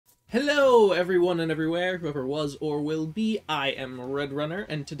Hello, everyone and everywhere, whoever was or will be. I am Red Runner,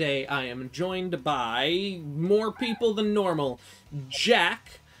 and today I am joined by more people than normal.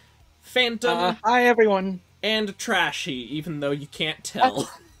 Jack, Phantom, Hi everyone. and Trashy, even though you can't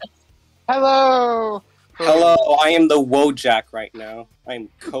tell. Hello! Hello, I am the Wojak right now. I'm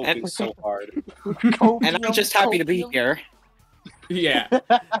coping so hard. And I'm just happy to be here. Yeah.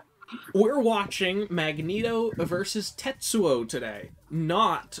 We're watching Magneto vs. Tetsuo today,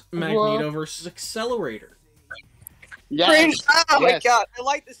 not Magneto vs. Accelerator. Yes. Oh my Yes. god, I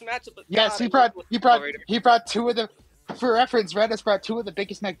like this matchup. But Yes, God, he brought two of the, for reference, Red has brought two of the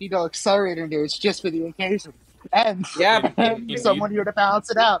biggest Magneto Accelerator news just for the occasion. And, Yeah. and someone here to balance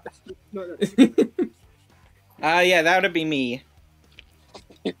it out. Yeah, that would be me.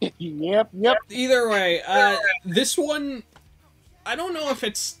 Yep. Either way, this one, I don't know if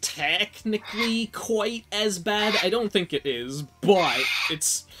it's technically quite as bad. I don't think it is, but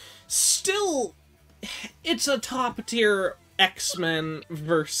it's still, it's a top tier X-Men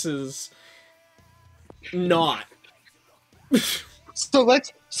versus not. So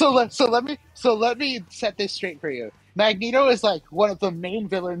let me set this straight for you. Magneto is like one of the main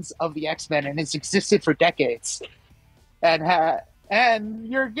villains of the X-Men and has existed for decades. And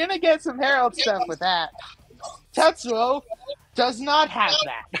you're gonna get some Herald stuff with that. Tetsuo does not have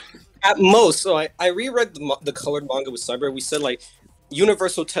that. At most, so I reread the colored manga with Cyber. We said like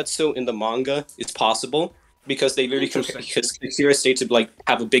Universal Tetsuo in the manga is possible because they literally because Kira states to like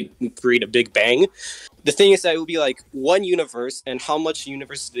have a big create a big bang. The thing is that it would be like one universe, and how much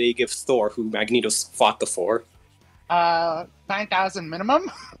universe do they give Thor, who Magneto fought before? 9,000 minimum.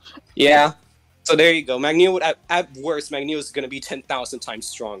 Yeah. So there you go. Magneto would, at worst, Magneto is going to be 10,000 times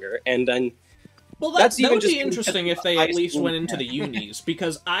stronger, and then. Well, that would be interesting if they at least went into the unis,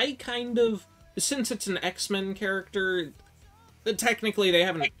 because I kind of, since it's an X-Men character, technically they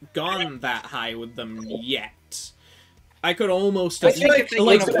haven't gone that high with them yet. I could almost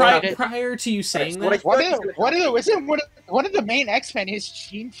prior to you saying that. One of the main X-Men is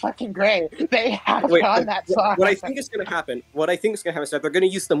Jean fucking Grey. They have gone that far. What I think is going to happen is that they're going to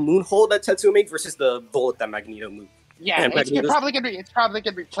use the moon hole that Tetsuo made versus the bullet that Magneto moved. Yeah, it's probably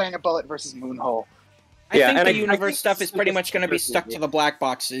gonna be Planet Bullet versus Moonhole. I think the universe stuff is pretty much going to be stuck to the black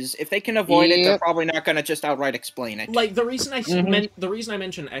boxes. If they can avoid it, they're probably not going to just outright explain it. Like the reason I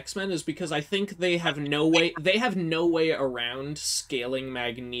mentioned X-Men is because I think they have no way around scaling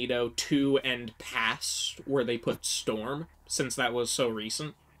Magneto to and past where they put Storm, since that was so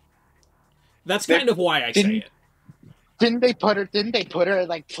recent. That's kind of why I say it. Didn't they put her at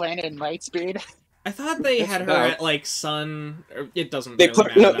like Planet and Light Speed? I thought they had her at, like, Sun. It doesn't They really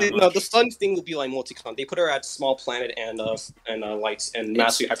put matter that no. much. The Sun thing will be like multicon. They put her at Small Planet and lights and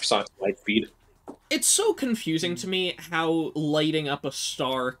massive hypersonic light speed. It's so confusing to me how lighting up a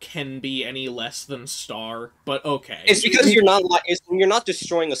star can be any less than star, but okay. It's because you're not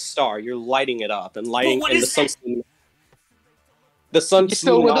destroying a star. You're lighting it up and lighting. But what and is the sun. You're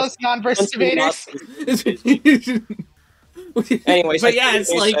still with us, non-versus invaders. Anyways, but yeah,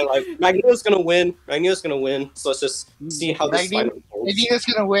 it's like Magneto's gonna win. So let's just see how this fight unfolds. Magneto's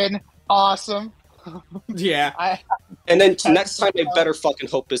gonna win. Awesome. Yeah. And then next time, I better fucking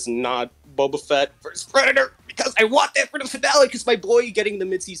hope it's not Boba Fett versus Predator, because I want that for the finale. Because my boy getting the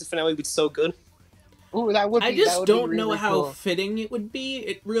mid-season finale would be so good. Ooh, that would be. I just don't know really how cool. fitting it would be.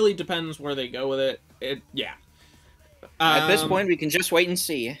 It really depends where they go with it. Yeah. At this point, we can just wait and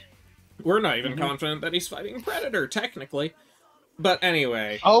see. We're not even confident that he's fighting Predator, technically. But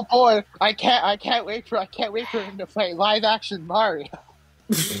anyway. Oh boy, I can't wait for him to play live action Mario.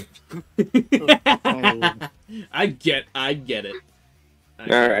 I get it. All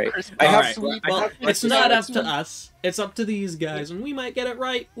right. Well, it's not up to us. It's up to these guys, and we might get it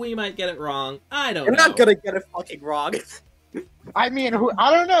right. We might get it wrong. I don't know. We're not gonna get it fucking wrong. I mean,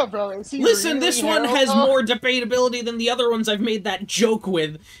 I don't know, bro. Listen, this one has more debatability than the other ones I've made that joke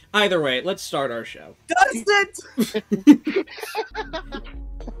with. Either way, let's start our show. Does it?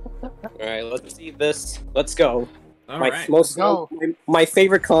 Alright, let's see this. Let's go. My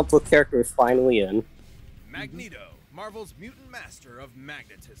favorite comic book character is finally in. Magneto, Marvel's mutant master of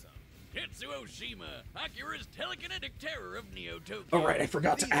magnetism. Tetsuo Shima, Akira's telekinetic terror of Neo-Tokyo. Alright, I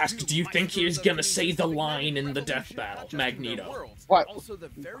forgot to ask, do you think he's gonna say the line in the death battle, Magneto? What?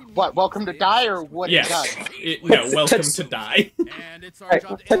 Welcome to die, or what? Yes. No, welcome to die.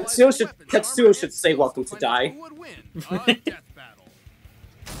 Tetsuo should say welcome to die.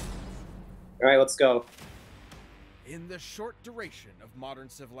 Alright, let's go. In the short duration of modern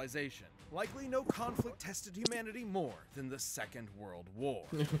civilization, likely no conflict tested humanity more than the Second World War.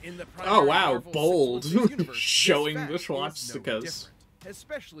 In the Oh wow, Marvel bold. 616 universe, Showing this the fact is no swastikas. different.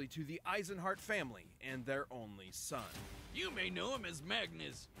 especially to the Eisenhart family and their only son. You may know him as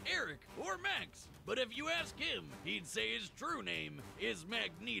Magnus, Eric, or Max, but if you ask him, he'd say his true name is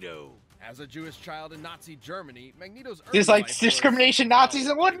Magneto. As a Jewish child in Nazi Germany, Magneto's There's early like life discrimination Nazis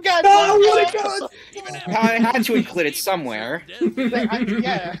in one guy. Oh my God! Even I had to include it somewhere.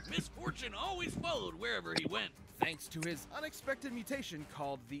 Yeah. Misfortune always followed wherever he went. thanks to his unexpected mutation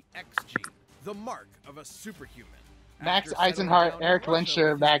called the X gene, the mark of a superhuman. Max After settling Eisenhart, down in Eric Russia Lyncher,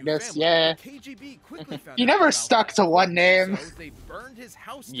 with his new Magnus, family, yeah. the KGB quickly found He out never about stuck that. to one name. So they burned his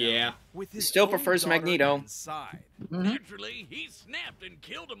house down Yeah. with his Still own prefers daughter Magneto. inside. Naturally, he snapped and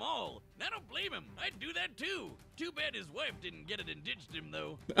killed them all. I don't blame him. I'd do that too. Too bad his wife didn't get it and ditched him,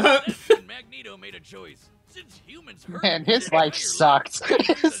 though. That's when Magneto made a choice. Since humans hurt Man, him his their life entire sucked. lives,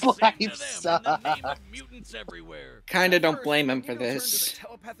 he His did the same life to them in the sucked. name of mutants everywhere. Kinda At don't first, blame him for Magneto turned to this. the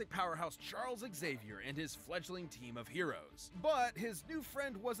telepathic powerhouse Charles Xavier and his fledgling team of heroes. But his new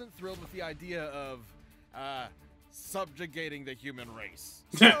friend wasn't thrilled with the idea of, subjugating the human race.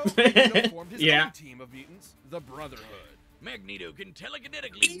 So, Magneto formed his Yeah. own team of mutants, the Brotherhood. Magneto can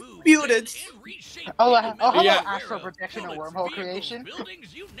telekinetically move, Mutants. bend, and reshape Oh, any metal hello, Yeah. aware astral of. projection and Bullets, wormhole vehicles, creation.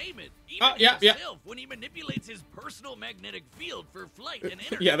 Buildings, you name it. Even Oh, yeah, yeah. himself when he manipulates his personal magnetic field for flight and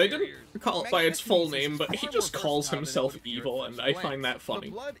energy Yeah, they barriers. didn't call it by its full Magnetism name, is but he far just more calls versatile than himself it would appear at evil, and first I find glance. that funny.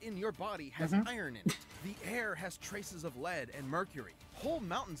 The blood in your body has iron in it. The air has traces of lead and mercury. Whole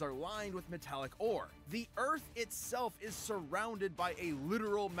mountains are lined with metallic ore. The Earth itself is surrounded by a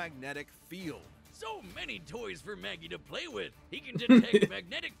literal magnetic field. So many toys for Maggie to play with. He can detect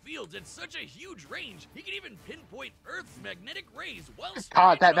magnetic fields at such a huge range. He can even pinpoint Earth's magnetic rays while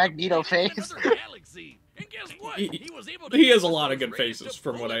God, that stranded on a Magneto planet in face. another galaxy. And guess what? He- was able to he has use a lot of those good rays faces, to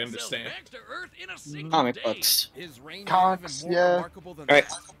from pull what I himself understand. back to Earth in a single Comic day. books. His range Comics, is even more yeah. remarkable than Alright.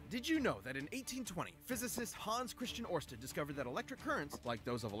 that. Did you know that in 1820, physicist Hans Christian Ørsted discovered that electric currents, like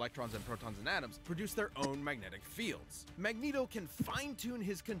those of electrons and protons and atoms, produce their own magnetic fields? Magneto can fine-tune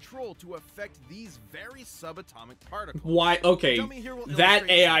his control to affect these very subatomic particles. Why? Okay, Dummy here will that illustrate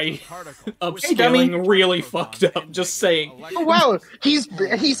AI each particle with upscaling really protons fucked up, and just negative saying. Oh electrons.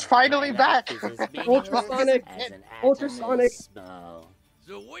 wow, he's finally back. Ultrasonic. Ultrasonic.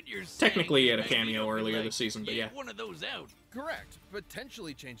 So what you're saying Technically, he is had a cameo Magneto can, earlier like, this season, but yeah. yank one of those out. Correct,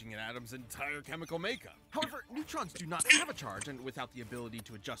 potentially changing an atom's entire chemical makeup. However, neutrons do not have a charge, and without the ability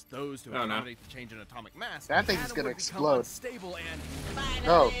to adjust those to Oh, no. accommodate the change in atomic mass, That the thing's atom gonna would become explode. unstable and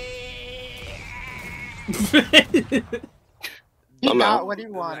Oh, he I'm got out. what he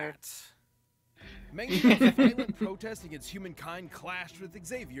wanted. Magneto's violent protest against humankind clashed with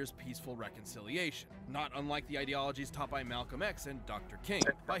Xavier's peaceful reconciliation, not unlike the ideologies taught by Malcolm X and Dr. King,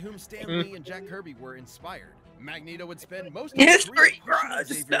 by whom Stan Lee and Jack Kirby were inspired. Magneto would spend most of his History career pushing grudge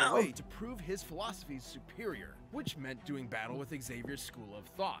Xavier now. away to prove his philosophies superior, which meant doing battle with Xavier's school of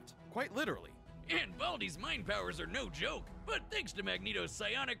thought, quite literally. And Baldy's mind powers are no joke, but thanks to Magneto's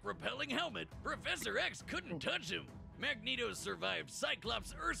psionic repelling helmet, Professor X couldn't touch him. Magneto survived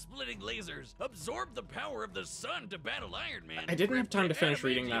Cyclops' earth-splitting lasers, absorbed the power of the sun to battle Iron Man. I didn't have time to ripped finish adamantium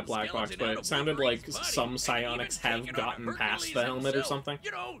reading that black box, skeleton but out it of sounded like Wolverine's body, some and psionics even have taken on gotten past Hercules the helmet or himself. something. You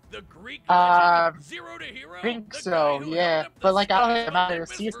know, the Greek Uh, legend, Zero to Hero, I think the so, guy who yeah. held up the But like, I don't sky think it while matters.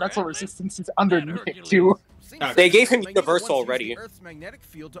 Olympus CS for mental Atlas. resistance is underneath it Hercules. too. Seems They gave him Magneto Universal once used already. the Earth's magnetic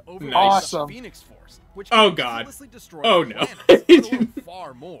field to override Awesome. the Phoenix Force, which Oh, can God. effortlessly destroy Oh, no. planets, let alone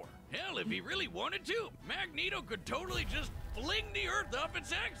far more. Hell, if he really wanted to, Magneto could totally just fling the Earth off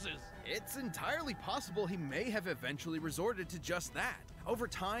its axis. It's entirely possible he may have eventually resorted to just that. Over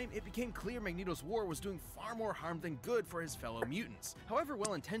time, it became clear Magneto's war was doing far more harm than good for his fellow mutants, however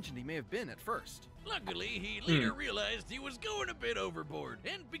well-intentioned he may have been at first. Luckily, he later realized he was going a bit overboard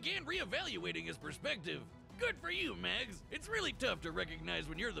and began reevaluating his perspective. Good for you, Mags. It's really tough to recognize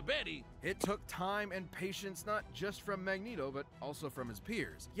when you're the baddie. It took time and patience not just from Magneto, but also from his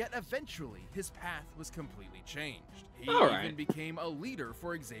peers. Yet eventually, his path was completely changed. He All even right. became a leader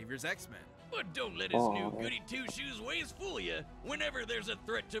for Xavier's X-Men. But don't let his new goody two-shoes ways fool you. Whenever there's a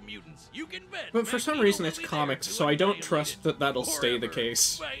threat to mutants, you can bet. But for some Magneto reason will it's be there comics, to so I don't annihilate trust it. that that'll stay the Forever,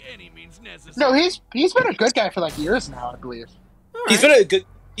 case. by any means necessary. No, he's been a good guy for like years now, I believe.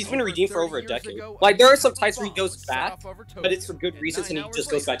 He's been redeemed for over a 30 years decade. ago, Like, there are a some nuclear times where he bomb goes was set back, off over but it's for Tokyo, good and reasons, and 9 he hours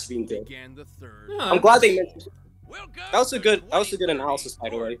just goes back later to being good. began the third Yeah, I'm glad they mentioned. Welcome That was a good to analysis, by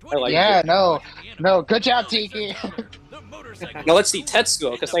the way. I like Yeah, it. no, good job, Tiki. The motorcycle. Now let's see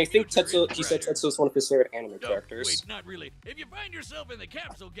Tetsuo, because I think Tetsuo. He said Tetsuo is one of his favorite anime characters. Wait, not really. If you find yourself in the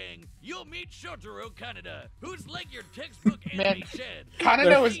capsule gang, you'll meet Shotaro Kaneda, who's like your textbook anime shed.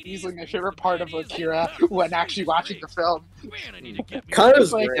 Kaneda was easily my favorite part of Akira when actually watching the film.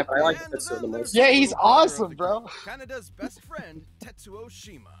 Kaneda's great. I like Tetsuo the most. Yeah, he's awesome, bro. Kaneda's best friend, Tetsuo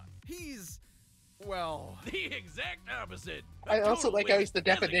Shima. He's, well, the exact opposite. I also like how he's the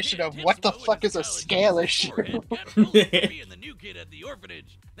definition of what the fuck is a scale issue. And the new kid at the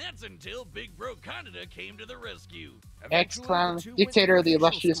orphanage. That's until Big Bro Kaneda came to the rescue. Ex-clown, dictator of the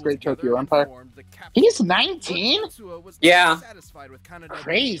illustrious Great Tokyo Empire. He's 19? Yeah.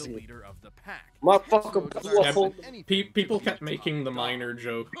 Crazy. Motherfucker. People kept making the minor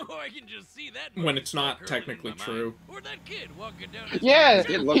joke Oh, I can just see that when it's not technically true. Or that kid walking down Yeah,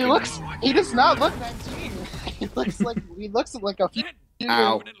 he does not look 19. He looks like a few.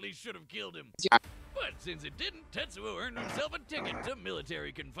 definitely should have killed him. But since it didn't, Tetsuo earned himself a ticket to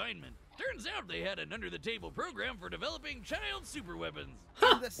military confinement. Turns out they had an under-the-table program for developing child superweapons.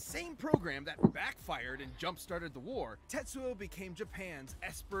 In the same program that backfired and jump-started the war, Tetsuo became Japan's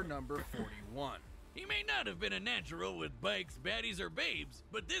Esper number 41. He may not have been a natural with bikes, baddies, or babes,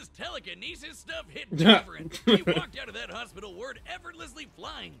 but this telekinesis stuff hit different. He walked out of that hospital ward effortlessly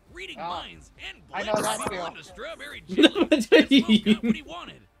flying, reading minds, and blitzing people into strawberry jelly. And Smoke got what he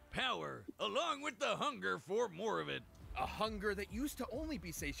wanted. Power, along with the hunger for more of it. A hunger that used to only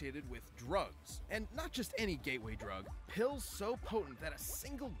be satiated with drugs. And not just any gateway drug, pills so potent that a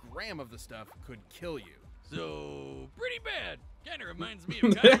single gram of the stuff could kill you. So, pretty bad. Kinda reminds me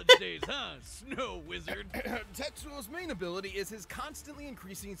of college days, huh, Snow Wizard? Tetsuo's main ability is his constantly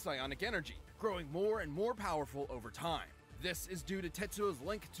increasing psionic energy, growing more and more powerful over time. This is due to Tetsuo's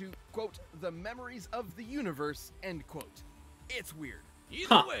link to, quote, the memories of the universe, end quote. It's weird.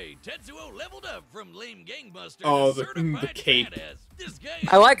 Either way, Tetsuo leveled up from lame gangbuster Oh, to the certified cape. badass. This guy is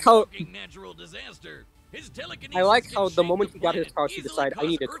I like how- a fucking natural disaster. His telekinesis I like can how the shake moment he got his planet, house, he easily decided, I cause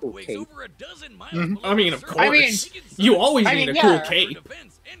need a cool earthquakes cape. over a dozen miles Mhm. below I mean, the of surface. course. He can You always I need mean, a cool yeah. cape.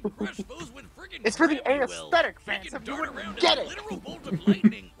 defense and crush foes with friggin' It's for the gravity wells. aesthetic He fans. can If you dart wouldn't around get in a it. literal bolt of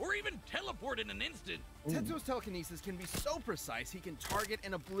lightning, or even teleport in an instant. Tetsuo's telekinesis can be so precise he can target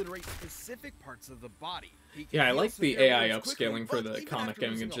and obliterate specific parts of the body. He can Yeah, I heal like the severe AI wounds quickly, upscaling for but the even comic after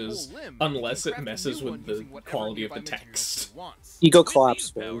losing a images, whole limb, unless he it can craft a messes new with one the using whatever quality of nearby the materials text. he wants. Ego With collapse,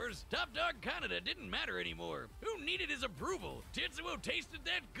 these man. powers, Top Dog Kaneda didn't matter anymore. Who needed his approval? Tetsuo tasted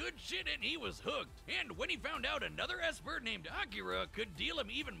that good shit and he was hooked. And when he found out another Esper named Akira could deal him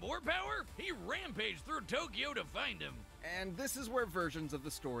even more power, he rampaged through Tokyo to find him. And this is where versions of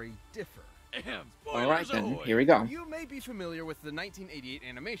the story differ. Alright Spoilers then, ahoy. here we go. You may be familiar with the 1988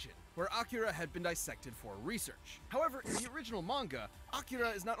 animation, where Akira had been dissected for research. However, in the original manga, Akira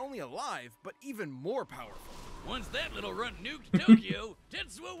is not only alive, but even more powerful. Once that little runt nuked Tokyo,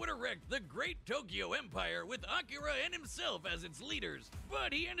 Tetsuo would erect the Great Tokyo Empire with Akira and himself as its leaders.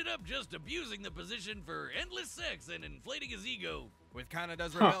 But he ended up just abusing the position for endless sex and inflating his ego. With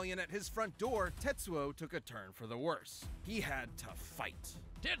Kaneda's rebellion at his front door, Tetsuo took a turn for the worse. He had to fight.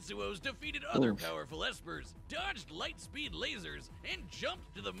 Tetsuo's defeated other powerful espers, dodged light-speed lasers, and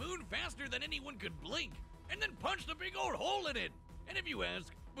jumped to the moon faster than anyone could blink, and then punched a big old hole in it. And if you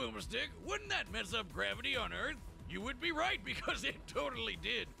ask, Boomerstick, wouldn't that mess up gravity on Earth? You would be right, because it totally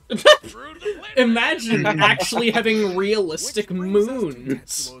did. Through the planet. Imagine actually having realistic Which brings us to moons.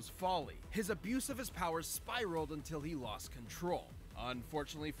 Tetsuo's folly. His abuse of his powers spiraled until he lost control.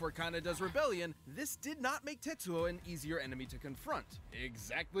 Unfortunately for Kaneda's rebellion, this did not make Tetsuo an easier enemy to confront.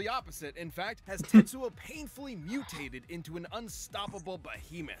 Exactly opposite, in fact, as Tetsuo painfully mutated into an unstoppable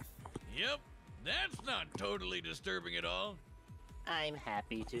behemoth. Yep, that's not totally disturbing at all. I'm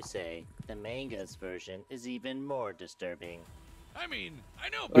happy to say the manga's version is even more disturbing. I mean, I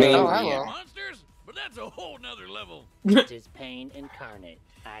know Man, people hello. eat monsters, but that's a whole nother level. It is pain incarnate.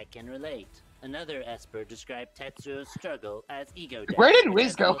 I can relate. Another Esper described Tetsuo's struggle as ego death. Where did It Wiz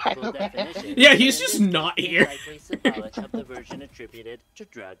has go, by multiple the way? definitions, Yeah, but he's in just this not case, here. likely symbolic of the version attributed to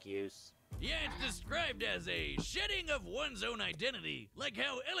drug use. Yeah, it's described as a shedding of one's own identity, like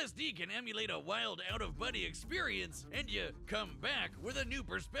how LSD can emulate a wild out-of-body experience, and you come back with a new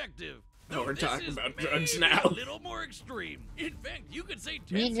perspective. Oh, Though we're this talking is about drugs maybe now. a little more extreme. In fact, you could say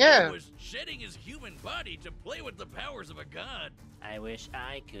Tetsuo mean, yeah. was shedding his human body to play with the powers of a god. I wish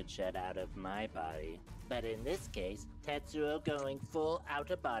I could shed out of my body. But in this case, Tetsuo going full out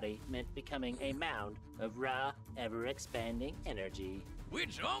of body meant becoming a mound of raw, ever-expanding energy.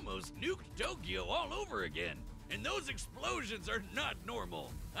 Which almost nuked Tokyo all over again. And those explosions are not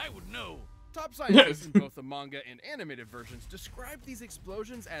normal. I would know. Top scientists in both the manga and animated versions describe these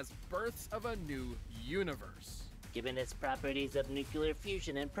explosions as births of a new universe. Given its properties of nuclear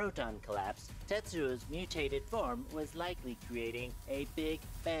fusion and proton collapse, Tetsuo's mutated form was likely creating a Big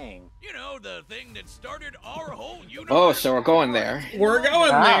Bang. You know, the thing that started our whole universe. Oh, so we're going there. We're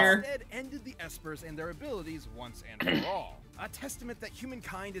going there. Instead ended the Espers and their abilities once and for all. A testament that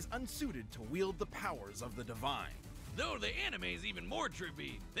humankind is unsuited to wield the powers of the divine. Though the anime's even more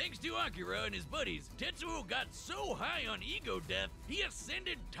trippy. Thanks to Akira and his buddies, Tetsuo got so high on ego death, he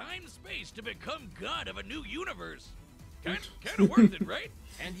ascended time-space to become god of a new universe. Kind of worth it, right?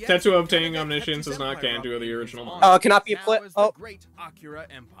 And yet, Tetsuo obtaining omniscience is not canon to the original manga. Oh, cannot be a now play. is Oh, the great Akira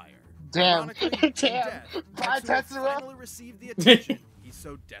Empire. Damn. Ironically, in Damn. death, Bye, Tetsuo Tetsuo. finally received the attention he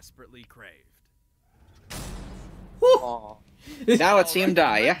so desperately craved. aw. Now let's see him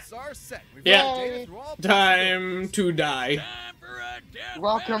die, yeah? Lights are set. We've Yeah. got data through all Time to die. Time for a death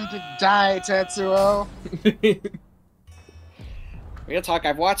Welcome to battle! die, Tetsuo. Real talk,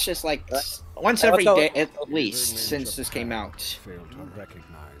 I've watched this like once every day at least since this came out. Failed to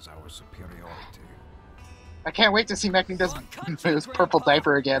recognize our superiority. I can't wait to see Magneto his purple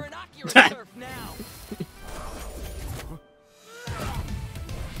diaper again.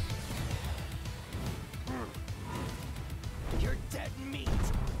 You're dead meat.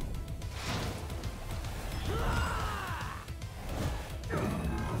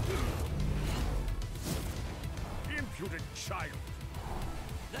 Impudent child.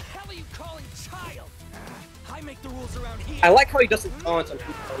 The hell are you calling child? I make the rules around here. I like how he doesn't comment on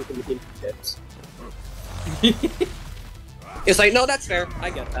who in the game tips. It's like, no, that's fair. I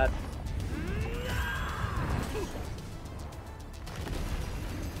get that.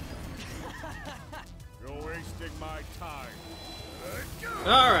 You're wasting my time.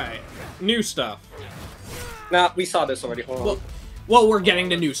 Alright. New stuff. Nah, we saw this already. Hold on. Well, we're getting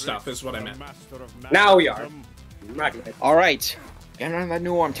to new stuff, is what I meant. Now we are. Magnet. Alright. Get on that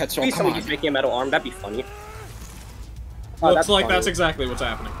new arm, Tetsuo, Please come somebody on. just making a metal arm. That'd be funny. Oh, Looks like funny. that's exactly what's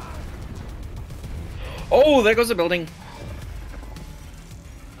happening. Oh, there goes the building.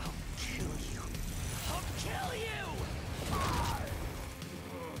 I'll kill you.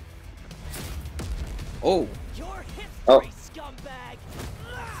 Oh. Your history, Oh. scumbag.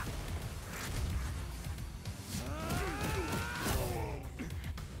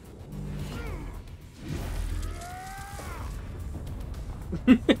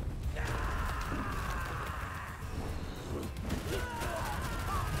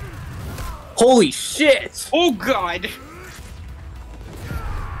 Holy shit! Oh god!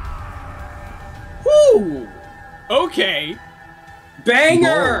 Whoo! Okay.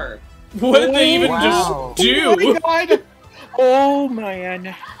 Banger! What did they even Wow. just Oh do? my god! Oh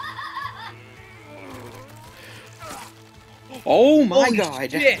man! Oh my Holy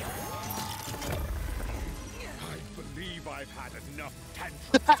god! shit. I believe I've had enough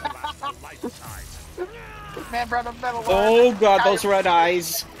tantrums to last a lifetime. Man brought a metal arm. Oh god, those red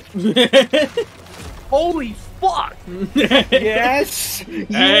eyes! Holy fuck! Yes!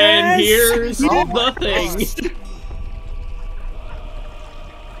 And here's the thing.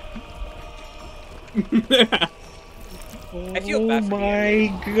 I feel bad Oh for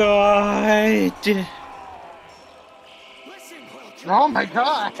my god! Oh my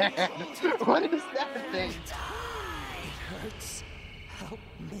god! What is that thing?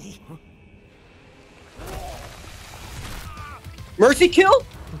 Mercy kill?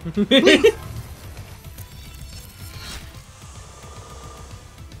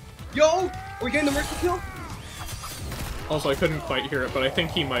 Yo! Are we getting the mercy kill? Also, I couldn't quite hear it, but I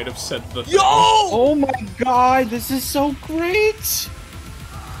think he might have said the thing. Yo! Oh my god, this is so great!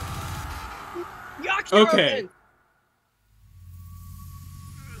 Okay.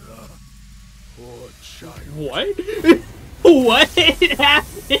 Poor child. What? What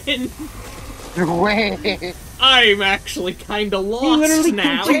happened? Wait. I'm actually kinda He lost literally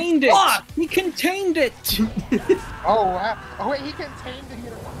now. contained it! Fuck! He contained it! Oh wow. Oh wait, he contained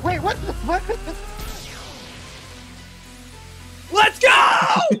it. Wait, what the fuck? Let's go!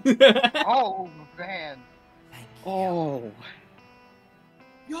 Oh man. Oh.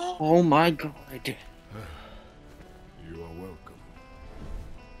 Yo! Oh my god. You are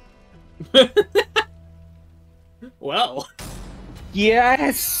welcome. Well.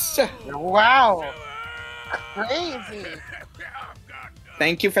 Yes! Wow. Crazy.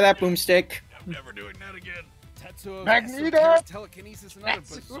 Thank you for that boomstick. I'm never doing that again. Tetsuo's Magneto! esoteric telekinesis and other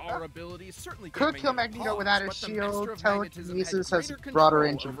Tetsuo! bizarre abilities certainly Could gave kill Magneto Magneto pause, without but his the shield. master of magnetism had Telekinesis has greater broader control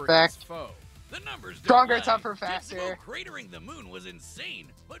range of over his effect. foe. The numbers don't Stronger, lie. tougher, Tetsuo faster. cratering the moon was insane,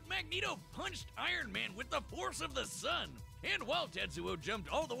 but Magneto punched Iron Man with the force of the sun. And while Tetsuo jumped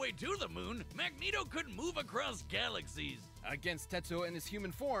all the way to the moon, Magneto could move across galaxies. Against Tetsuo in his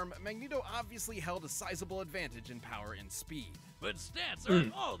human form, Magneto obviously held a sizable advantage in power and speed. But stats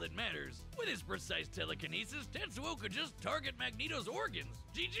aren't all that matters. With his precise telekinesis, Tetsuo could just target Magneto's organs.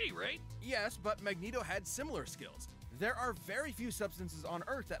 GG, right? Yes, but Magneto had similar skills. There are very few substances on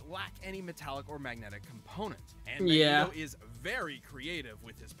Earth that lack any metallic or magnetic component, and Magneto is very creative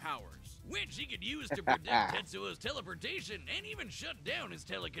with his powers. Which he could use to predict Tetsuo's teleportation and even shut down his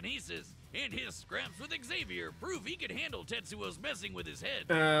telekinesis. And his scraps with Xavier prove he could handle Tetsuo's messing with his head.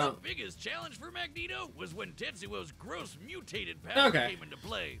 The biggest challenge for Magneto was when Tetsuo's gross mutated power came into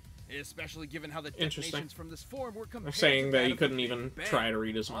play. Especially given how the detonations from this form were compared saying to that you couldn't even try to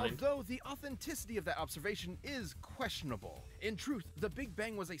read his mind. Although the authenticity of that observation is questionable. In truth, the Big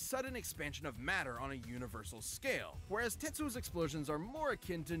Bang was a sudden expansion of matter on a universal scale, whereas Tetsuo's explosions are more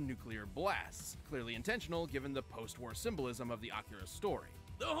akin to nuclear blasts, clearly intentional given the post-war symbolism of the Akira story.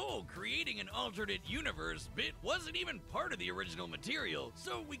 The whole creating an alternate universe bit wasn't even part of the original material,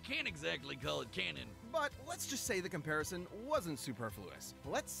 so we can't exactly call it canon. But let's just say the comparison wasn't superfluous.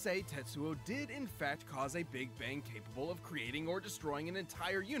 Let's say Tetsuo did in fact cause a Big Bang capable of creating or destroying an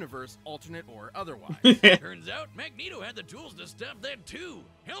entire universe, alternate or otherwise. Turns out Magneto had the tools to stop that too.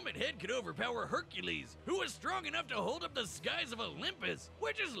 Helmet Head could overpower Hercules, who was strong enough to hold up the skies of Olympus,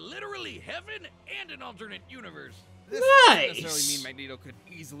 which is literally heaven and an alternate universe. This doesn't necessarily mean Magneto could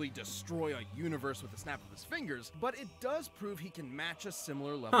easily destroy a universe with a snap of his fingers, but it does prove he can match a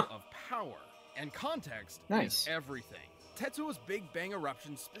similar level of power. And context is everything. Tetsuo's Big Bang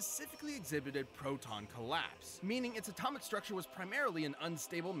eruption specifically exhibited proton collapse, meaning its atomic structure was primarily an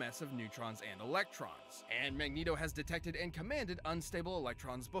unstable mess of neutrons and electrons. And Magneto has detected and commanded unstable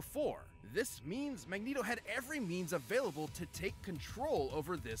electrons before. This means Magneto had every means available to take control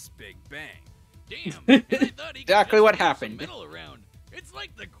over this Big Bang. Damn, and I thought he exactly what happened. Metal around. It's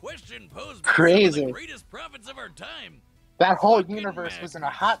like the question posed by Crazy. some of the greatest prophets of our time. That whole universe was in a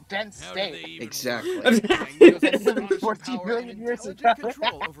hot, dense How state. did they even Exactly. Magneto's astonishing 14 power million and years intelligent ago.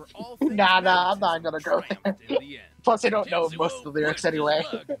 control over all things Nah, I'm magnetism not gonna go triumphed there. in the end. Plus, I don't know Tetsuo most of the lyrics pushed his anyway.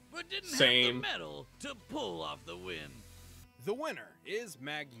 luck, but didn't have Same. the metal to pull off the win. The winner is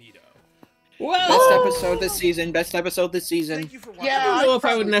Magneto. Best episode this season. Best episode this season. Thank you for watching. Yeah, I don't know if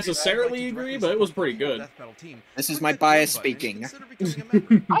I would probably necessarily agree, but it was pretty good. This is my bias speaking.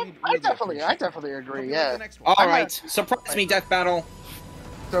 I definitely agree, yeah. All right, surprise me, Death Battle.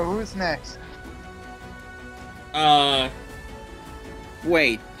 So who's next?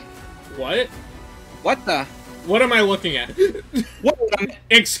 Wait, What? what the? What am I looking at? What?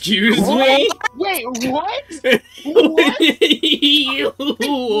 Excuse me? Wait, what? You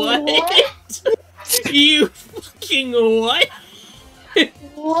what? You fucking what?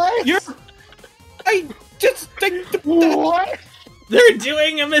 What? I just think What? They're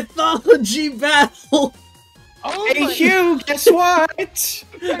doing a mythology battle! Oh Hey my Hugh, guess what?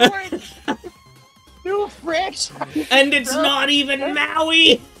 God. New franchise. And it's not even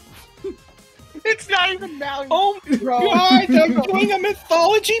Maui! It's not even Maui. Oh Bro. God, they're doing a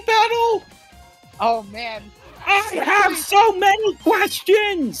mythology battle? Oh man. I have so many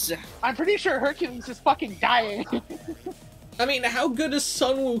questions! I'm pretty sure Hercules is fucking dying. I mean, how good is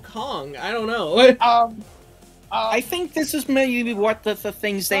Sun Wukong? I don't know. I think this is maybe what the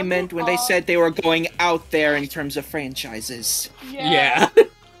things they Sun meant when they Wukong- said they were going out there in terms of franchises. Yeah.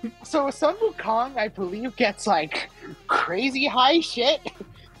 So Sun Wukong, I believe, gets like crazy high shit.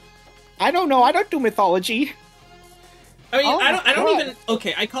 I don't know, I don't do mythology. I mean, Oh I don't my God. even.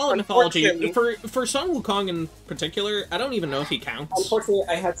 Okay, I call it mythology. Unfortunately- For Sun Wukong in particular, I don't even know if he counts. Unfortunately,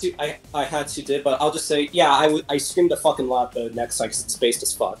 I had to do, but I'll just say, yeah, I screamed a fucking lot the next time because it's based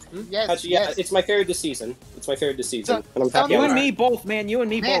as fuck. Yes, Actually, yeah, yes. it's my favorite this season. It's my favorite this season, and I'm So happy. You about and it. me both, man, you and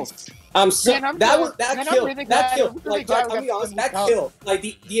me Man, both. So Man, I'm that so- was that man, I'm kill. really That glad- kill. I'm really Like, glad I'll we be got honest, Sun that Wukong. kill. Like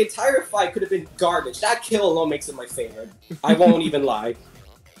the entire fight could have been garbage. That kill alone makes it my favorite. I won't even lie.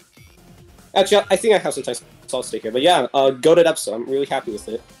 Actually, I think I have some time to stay here, but yeah, goated episode. I'm really happy with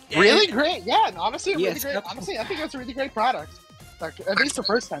it. Really great, yeah. And honestly, really Yes. great. Honestly, I think it's a really great product. Like, at least the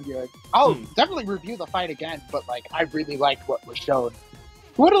first time viewing. I'll definitely review the fight again, but like, I really liked what was shown.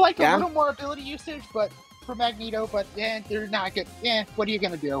 Would have liked Yeah. a little more ability usage, but for Magneto, but yeah, they're not good. Yeah, what are you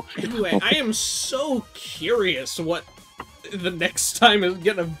gonna do? Anyway, I am so curious what the next time is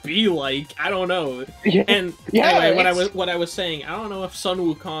gonna be like. I don't know. And Yeah, anyway, it's- what I was saying, I don't know if Sun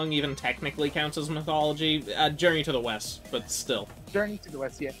Wukong even technically counts as mythology. Journey to the West, but still. Journey to the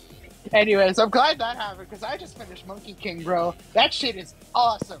West, yeah. Anyways, I'm glad that happened because I just finished Monkey King, bro. That shit is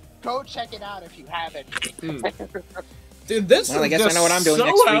awesome. Go check it out if you haven't. Dude, this Well, I is guess I just know what I'm doing so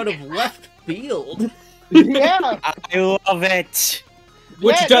next out week. of left field. Yeah. I love it.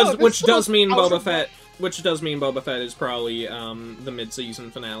 Which Yeah, does no, this which is does mean out Boba of Fett. Which does mean Boba Fett is probably the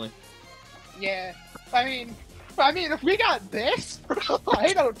mid-season finale. Yeah. I mean, if we got this, bro,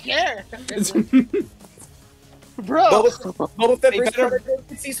 I don't care. Bro. Boba Fett They versus better-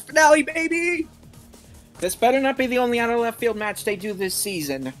 Predator season finale, baby. This better not be the only out of left field match they do this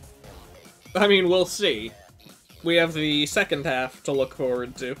season. I mean, we'll see. We have the second half to look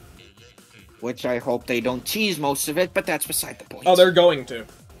forward to. Which I hope they don't tease most of it, but that's beside the point. Oh, they're going to.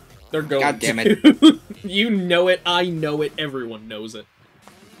 They're going God damn to. You know it, I know it, everyone knows it.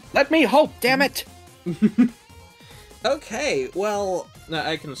 Let me hope, damn it! Okay, well,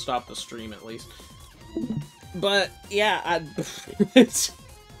 I can stop the stream at least. But, yeah,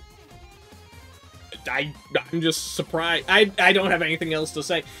 I'm just surprised. I don't have anything else to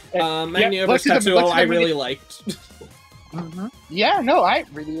say. Magneto vs. Tetsuo, I really liked. Yeah, no, I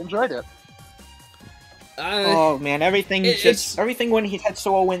really enjoyed it. Oh man, everything when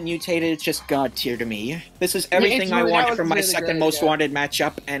Tetsuo went mutated, it's just god tier to me. This is everything I want from my second most wanted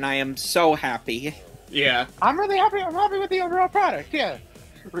matchup, and I am so happy. Yeah. I'm really happy. I'm happy with the overall product. Yeah,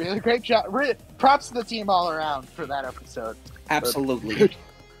 really great job. Props to the team all around for that episode. Absolutely.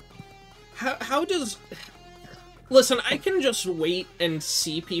 How does... Listen, I can just wait and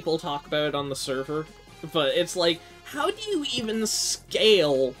see people talk about it on the server, but it's like, how do you even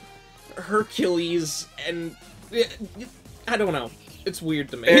scale Hercules and... I don't know. It's weird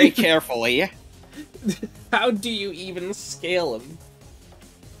to me. Very carefully. How do you even scale him?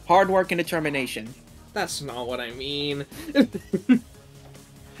 Hard work and determination. That's not what I mean.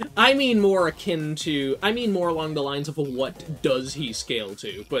 I mean more akin to... I mean more along the lines of what does he scale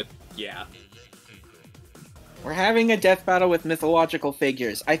to, but yeah. We're having a death battle with mythological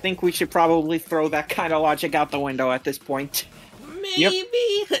figures. I think we should probably throw that kind of logic out the window at this point. Maybe?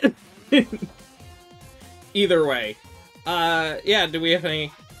 Yep. Either way. Yeah, do we have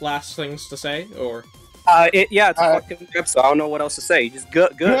any last things to say, or...? It's a fucking episode. I don't know what else to say. Just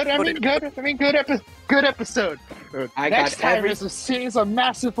good. Good episode. Next time is a series of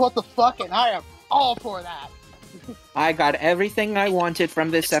massive what the fuck, and I am all for that. I got everything I wanted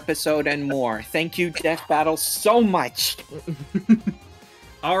from this episode and more. Thank you, Death Battle, so much.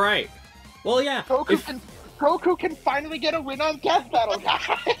 Alright. Well, yeah. Goku can finally get a win on Death Battle,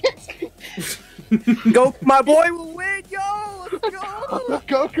 guys! Go, my boy will win, yo! Let's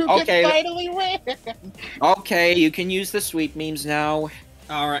go! Goku can finally win! Okay, you can use the sweet memes now.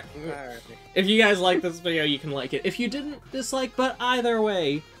 Alright. If you guys like this video, you can like it. If you didn't, dislike, but either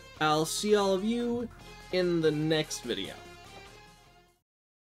way, I'll see all of you in the next video.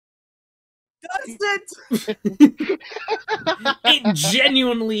 Does it? It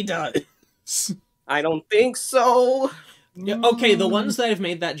genuinely does. I don't think so. Yeah, okay, the ones that I've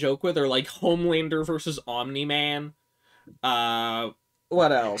made that joke with are like Homelander versus Omni-Man.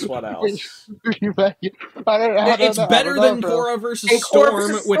 What else? What else? It's better than Korra versus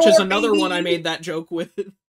Storm, which is another one I made that joke with.